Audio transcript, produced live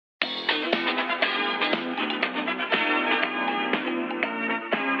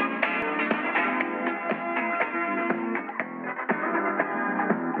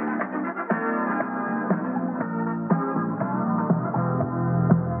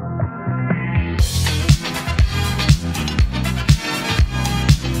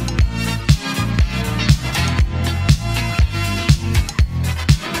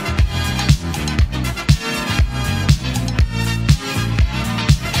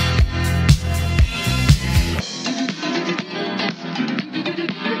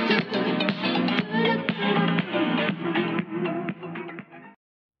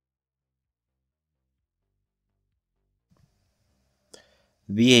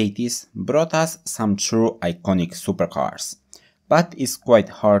The 80s brought us some true iconic supercars, but it's quite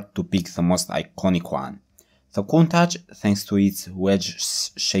hard to pick the most iconic one. The Countach thanks to its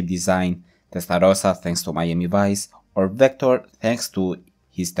wedge-shaped design, Testarossa thanks to Miami Vice, or Vector thanks to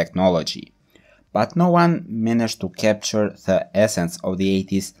his technology. But no one managed to capture the essence of the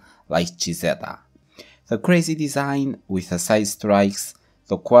 80s like Cizeta. The crazy design with the side strikes,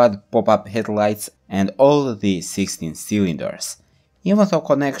 the quad pop-up headlights and all the 16 cylinders. Even the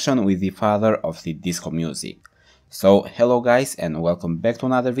connection with the father of the disco music. So hello guys and welcome back to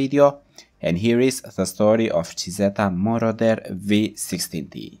another video, and here is the story of Cizeta Moroder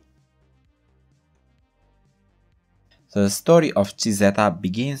V16T. The story of Cizeta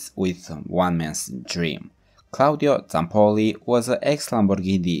begins with one man's dream. Claudio Zampoli was an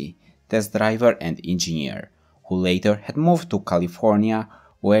ex-Lamborghini test driver and engineer, who later had moved to California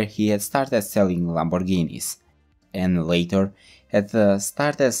where he had started selling Lamborghinis, and later had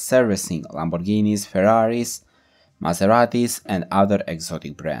started servicing Lamborghinis, Ferraris, Maseratis and other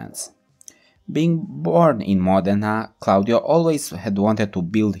exotic brands. Being born in Modena, Claudio always had wanted to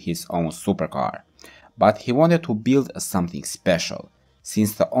build his own supercar, but he wanted to build something special,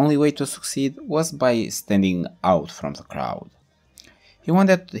 since the only way to succeed was by standing out from the crowd. He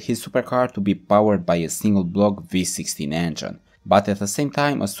wanted his supercar to be powered by a single-block V16 engine, but at the same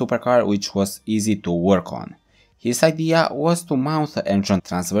time a supercar which was easy to work on. His idea was to mount the engine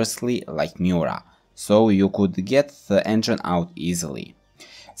transversely like Miura, so you could get the engine out easily.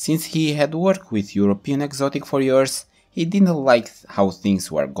 Since he had worked with European exotic for years, he didn't like how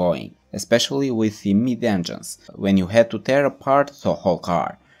things were going, especially with the mid-engines, when you had to tear apart the whole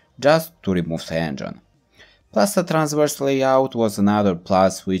car, just to remove the engine. Plus the transverse layout was another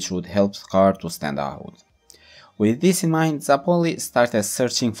plus which would help the car to stand out. With this in mind, Zampoli started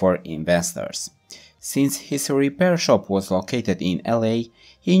searching for investors. Since his repair shop was located in LA,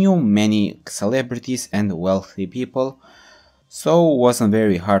 he knew many celebrities and wealthy people, so it wasn't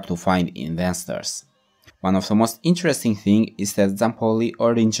very hard to find investors. One of the most interesting things is that Zampoli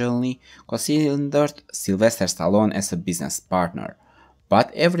originally considered Sylvester Stallone as a business partner,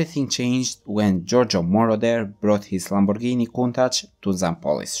 but everything changed when Giorgio Moroder brought his Lamborghini Countach to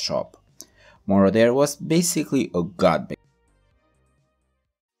Zampoli's shop. Moroder was basically a god.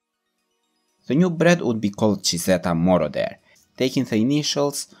 The new brand would be called Cizeta Moroder, taking the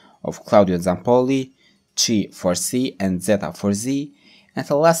initials of Claudio Zampoli, C for C and Zeta for Z, and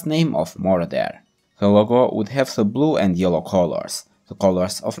the last name of Moroder. The logo would have the blue and yellow colors, the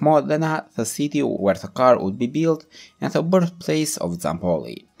colors of Modena, the city where the car would be built, and the birthplace of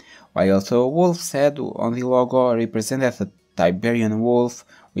Zampoli, while the wolf's head on the logo represented the Tiberian wolf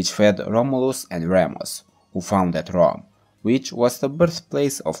which fed Romulus and Remus, who founded Rome, which was the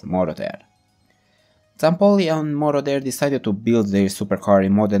birthplace of Moroder. Zampoli and Moroder decided to build their supercar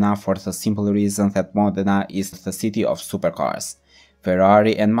in Modena for the simple reason that Modena is the city of supercars.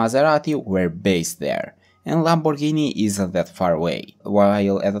 Ferrari and Maserati were based there, and Lamborghini isn't that far away,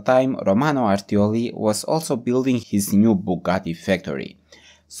 while at the time Romano Artioli was also building his new Bugatti factory,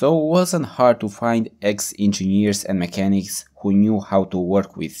 so it wasn't hard to find ex-engineers and mechanics who knew how to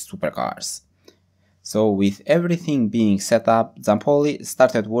work with supercars. So with everything being set up, Zampoli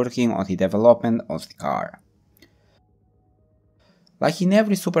started working on the development of the car. Like in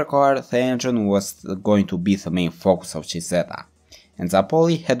every supercar, the engine was going to be the main focus of Cizeta, and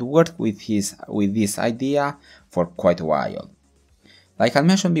Zampoli had worked with this idea for quite a while. Like I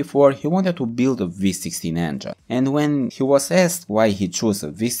mentioned before, he wanted to build a V16 engine, and when he was asked why he chose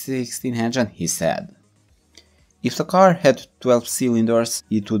a V16 engine, he said, "If the car had 12 cylinders,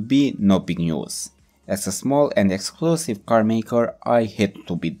 it would be no big news. As a small and exclusive car maker, I had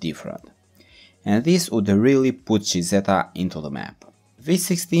to be different." And this would really put Cizeta into the map.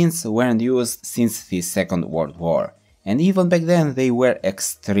 V16s weren't used since the Second World War, and even back then they were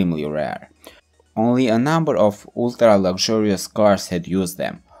extremely rare. Only a number of ultra-luxurious cars had used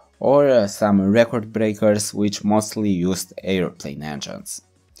them, or some record breakers which mostly used airplane engines.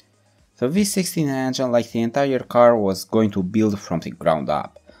 The V16 engine, like the entire car, was going to build from the ground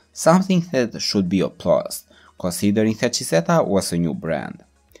up, something that should be applauded, considering that Cizeta was a new brand.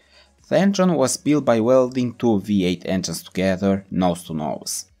 The engine was built by welding two V8 engines together, nose to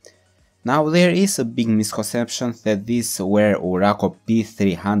nose. Now there is a big misconception that these were Uraco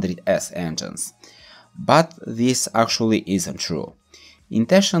P300S engines, but this actually isn't true.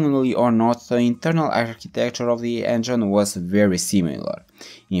 Intentionally or not, the internal architecture of the engine was very similar.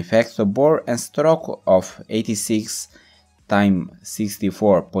 In fact, the bore and stroke of 86 x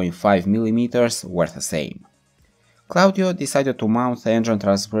 64.5 mm were the same. Claudio decided to mount the engine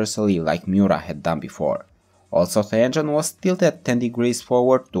transversely like Miura had done before. Also, the engine was tilted 10 degrees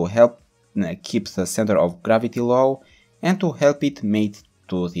forward to help keep the center of gravity low and to help it mate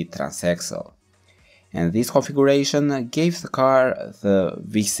to the transaxle. And this configuration gave the car the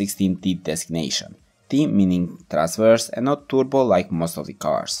V16T designation, T meaning transverse and not turbo like most of the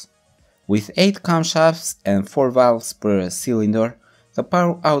cars. With 8 camshafts and 4 valves per cylinder, the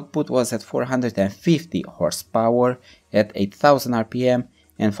power output was at 450 horsepower at 8000 rpm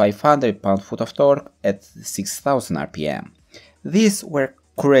and 500 pound-foot of torque at 6000 rpm. These were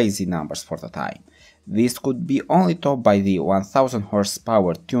crazy numbers for the time. This could be only topped by the 1000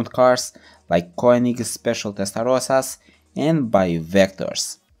 horsepower tuned cars like Koenig Special Testarossas and by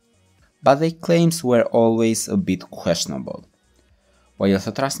Vectors. But their claims were always a bit questionable. While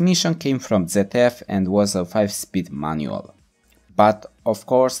the transmission came from ZF and was a 5-speed manual. But of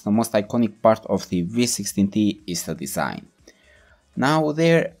course the most iconic part of the V16T is the design. Now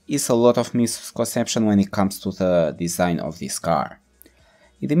there is a lot of misconception when it comes to the design of this car.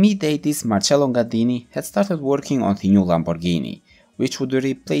 In the mid-80s, Marcello Gandini had started working on the new Lamborghini, which would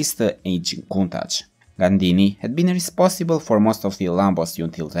replace the aging Countach. Gandini had been responsible for most of the Lambos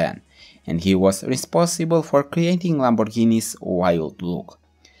until then, and he was responsible for creating Lamborghini's wild look.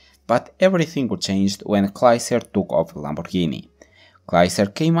 But everything changed when Chrysler took over Lamborghini.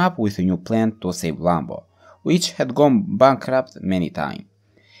 Chrysler came up with a new plan to save Lambo, which had gone bankrupt many times,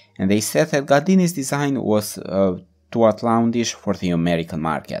 and they said that Gandini's design was too outlandish for the American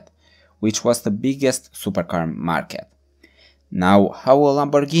market, which was the biggest supercar market. Now, how a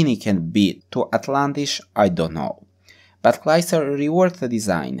Lamborghini can be too outlandish, I don't know, but Chrysler reworked the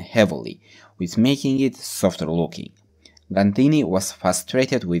design heavily, with making it softer looking. Gandini was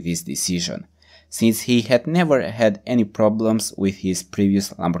frustrated with this decision, since he had never had any problems with his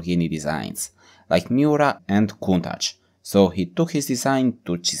previous Lamborghini designs, like Miura and Countach, so he took his design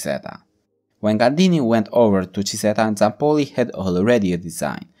to Cizeta. When Gandini went over to Cizeta, Zampoli had already a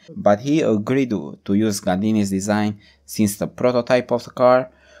design, but he agreed to use Gandini's design since the prototype of the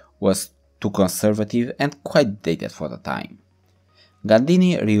car was too conservative and quite dated for the time.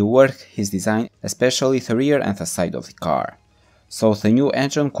 Gandini reworked his design, especially the rear and the side of the car, so the new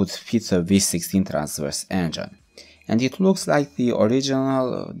engine could fit the V16 transverse engine, and it looks like the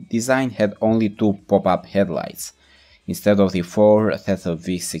original design had only 2 pop-up headlights, instead of the 4 that the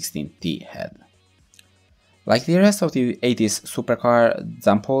V16T had. Like the rest of the 80s supercar,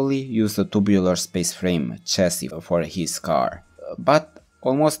 Zampoli used a tubular space frame chassis for his car, but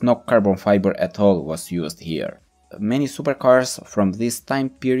almost no carbon fiber at all was used here. Many supercars from this time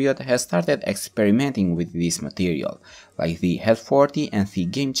period have started experimenting with this material, like the Head 40 and the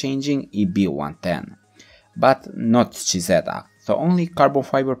game-changing EB110. But not Cizeta, the only carbon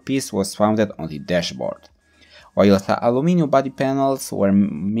fiber piece was founded on the dashboard, while the aluminum body panels were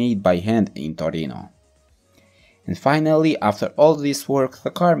made by hand in Torino. And finally, after all this work,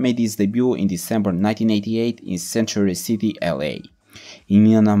 the car made its debut in December 1988 in Century City, LA, in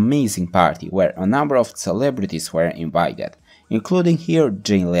an amazing party where a number of celebrities were invited, including here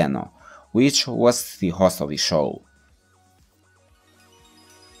Jay Leno, which was the host of the show.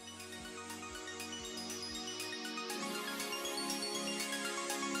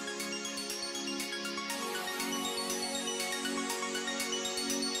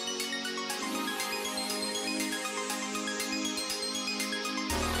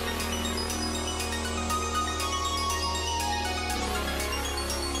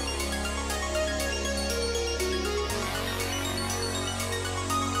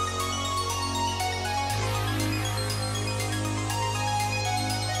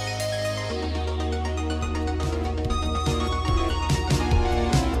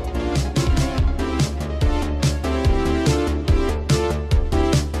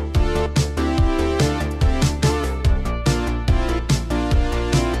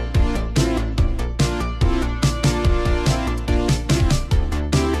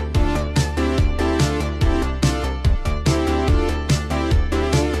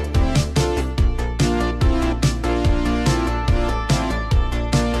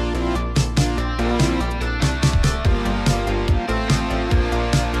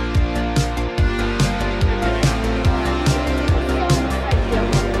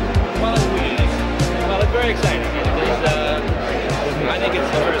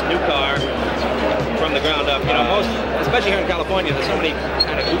 Especially here in California, there's so many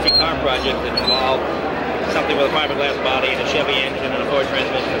kind of goofy car projects that involve something with a fiberglass body and a Chevy engine and a Ford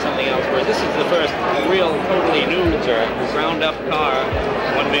transmission and something else, whereas this is the first real, totally new, ground-up car,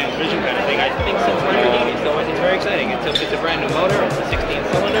 one-man's vision kind of thing, I think, since Lamborghini, so it's very exciting. It's a brand new motor, it's a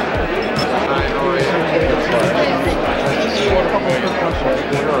 16-cylinder.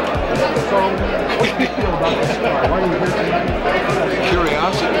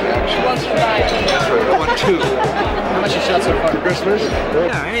 Curiosity, actually. That's right, I want two. How much you shot so far? Christmas?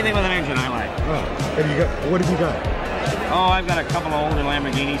 Yeah, anything with an engine I like. What have you got? Oh, I've got a couple of older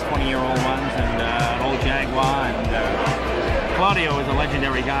Lamborghinis, 20-year-old ones, and an old Jaguar, and Claudio is a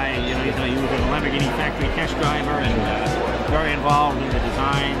legendary guy. You know, he was a Lamborghini factory test driver and very involved in the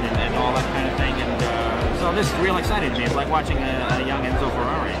design and all that kind of thing. And so this real excited me. It's like watching a young Enzo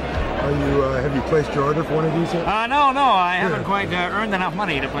Ferrari. Have you placed your order for one of these yet? No, I haven't quite earned enough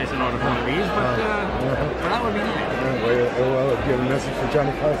money to place an order for one of these, but that would be nice. Well, do you have a message for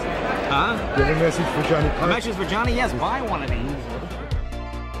Johnny Carson? Huh? Do you have a message for Johnny Carson? A message for Johnny? Yes, buy one of these.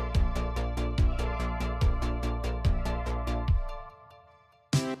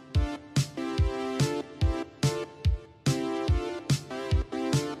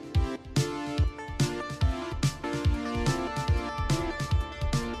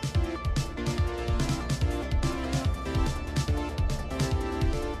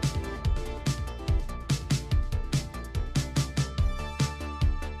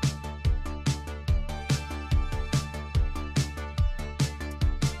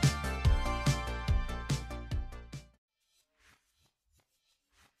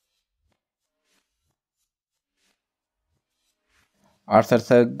 After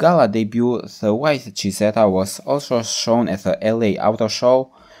the gala debut, the white Cizeta was also shown at the LA Auto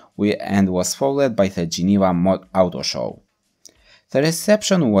Show and was followed by the Geneva Auto Show. The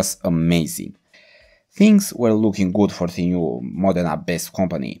reception was amazing. Things were looking good for the new Modena-based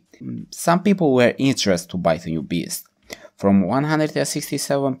company. Some people were interested to buy the new beast. From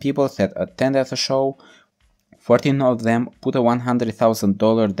 167 people that attended the show, 14 of them put a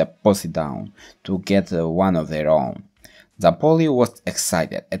 $100,000 deposit down to get one of their own. Zampoli was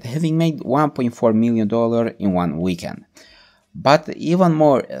excited at having made $1.4 million in one weekend, but even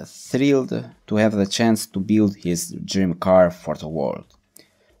more thrilled to have the chance to build his dream car for the world.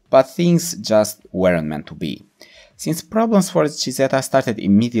 But things just weren't meant to be, since problems for Cizeta started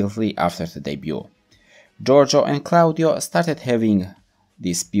immediately after the debut. Giorgio and Claudio started having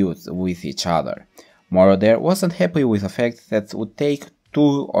disputes with each other. Moroder wasn't happy with the fact that it would take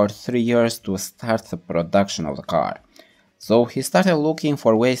 2 or 3 years to start the production of the car, so he started looking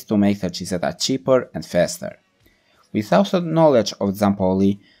for ways to make the Cizeta cheaper and faster. Without the knowledge of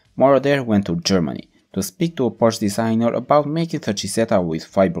Zampoli, Moroder went to Germany to speak to a Porsche designer about making the Cizeta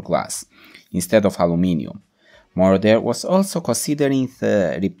with fiberglass instead of aluminium. Moroder was also considering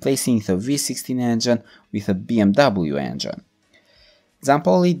replacing the V16 engine with a BMW engine.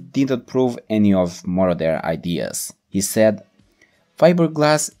 Zampoli didn't prove any of Moroder's ideas. He said,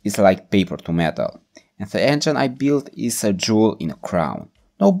 "Fiberglass is like paper to metal, and the engine I built is a jewel in a crown.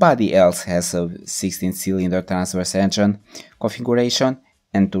 Nobody else has a 16-cylinder transverse engine configuration,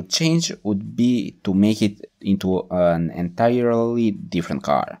 and to change would be to make it into an entirely different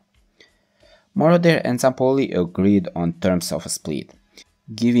car." Moroder and Zampoli agreed on terms of a split,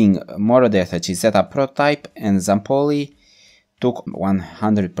 giving Moroder the Cizeta prototype, and Zampoli took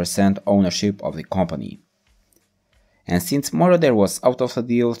 100% ownership of the company. And since Moroder was out of the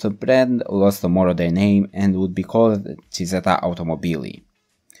deal, the brand lost the Moroder name and would be called Cizeta Automobili.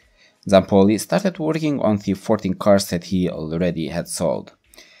 Zampoli started working on the 14 cars that he already had sold.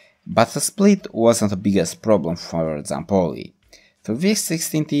 But the split wasn't the biggest problem for Zampoli. The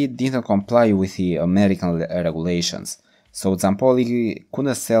V16T didn't comply with the American regulations, so Zampoli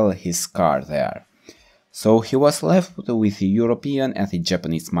couldn't sell his car there. So he was left with the European and the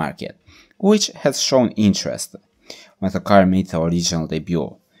Japanese market, which had shown interest when the car made the original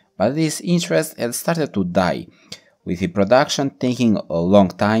debut, but this interest had started to die, with the production taking a long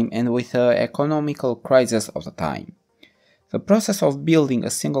time and with the economical crisis of the time. The process of building a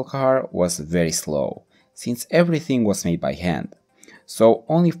single car was very slow, since everything was made by hand, so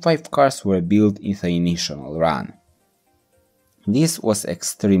only 5 cars were built in the initial run. This was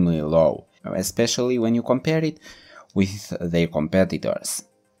extremely low, especially when you compare it with their competitors,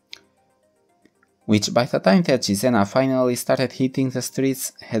 which by the time that Cizeta finally started hitting the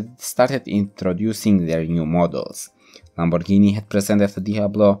streets had started introducing their new models. Lamborghini had presented the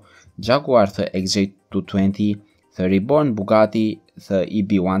Diablo, Jaguar the XJ220, the reborn Bugatti, the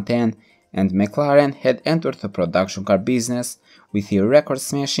EB110, and McLaren had entered the production car business with the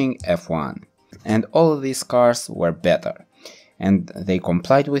record-smashing F1. And all of these cars were better, and they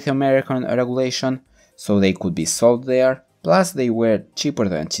complied with American regulation, so they could be sold there, plus they were cheaper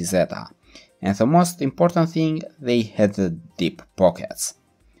than Cizeta. And the most important thing, they had deep pockets.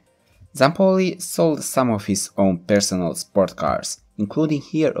 Zampolli sold some of his own personal sport cars, including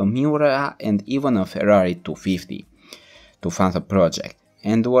here a Miura and even a Ferrari 250, to fund the project,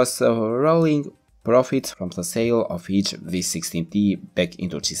 and was rolling profits from the sale of each V16T back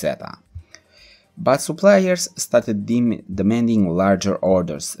into Cizeta. But suppliers started demanding larger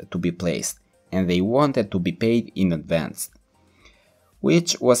orders to be placed, and they wanted to be paid in advance,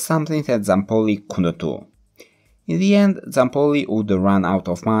 which was something that Zampolli couldn't do. In the end, Zampolli would run out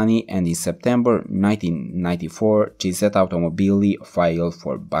of money, and in September 1994, Cizeta Automobili filed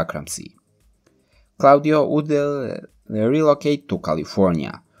for bankruptcy. Claudio would relocate to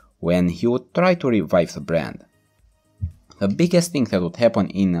California, when he would try to revive the brand. The biggest thing that would happen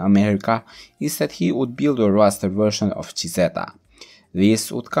in America is that he would build a roadster version of Cizeta.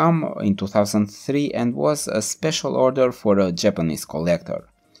 This would come in 2003 and was a special order for a Japanese collector.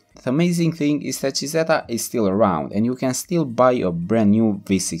 The amazing thing is that Cizeta is still around and you can still buy a brand new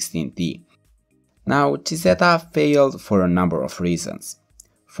V16T. Now, Cizeta failed for a number of reasons.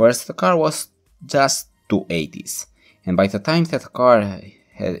 First, the car was just 280s, and by the time that the car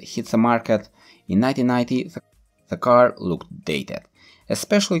had hit the market in 1990, the car looked dated,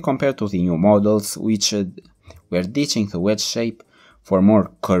 especially compared to the new models, which were ditching the wedge shape for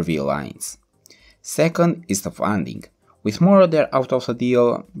more curvy lines. Second is the funding. With Moroder out of the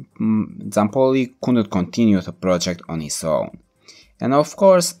deal, Zampolli couldn't continue the project on his own. And of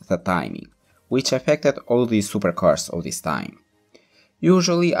course, the timing, which affected all these supercars of this time.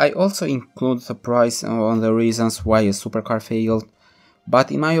 Usually I also include the price on the reasons why a supercar failed,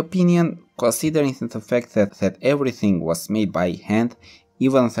 but in my opinion, considering the fact that everything was made by hand,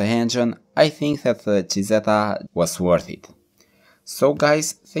 even the engine, I think that the Cizeta was worth it. So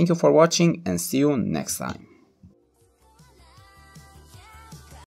guys, thank you for watching and see you next time.